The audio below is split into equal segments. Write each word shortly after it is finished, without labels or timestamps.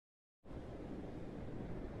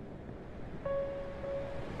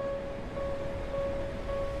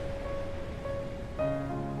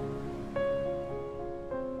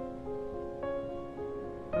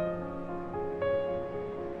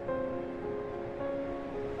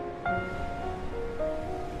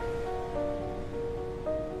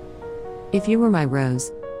If you were my rose,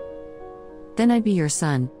 then I'd be your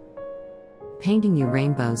sun, painting you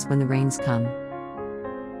rainbows when the rains come.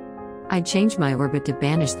 I'd change my orbit to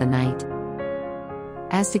banish the night,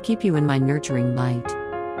 as to keep you in my nurturing light.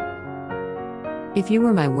 If you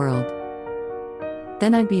were my world,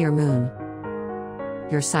 then I'd be your moon,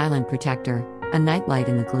 your silent protector, a nightlight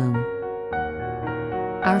in the gloom.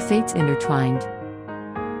 Our fates intertwined,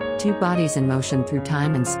 two bodies in motion through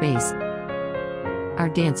time and space, our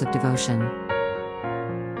dance of devotion.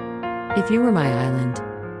 If you were my island,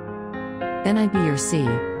 then I'd be your sea,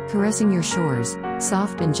 caressing your shores,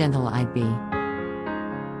 soft and gentle I'd be.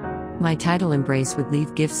 My tidal embrace would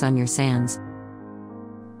leave gifts on your sands,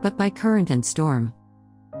 but by current and storm,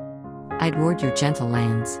 I'd ward your gentle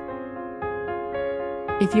lands.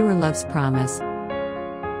 If you were love's promise,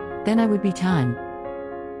 then I would be time,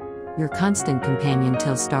 your constant companion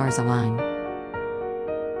till stars align.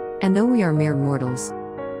 And though we are mere mortals,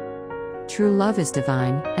 true love is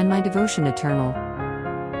divine, and my devotion eternal,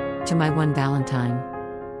 to my one Valentine.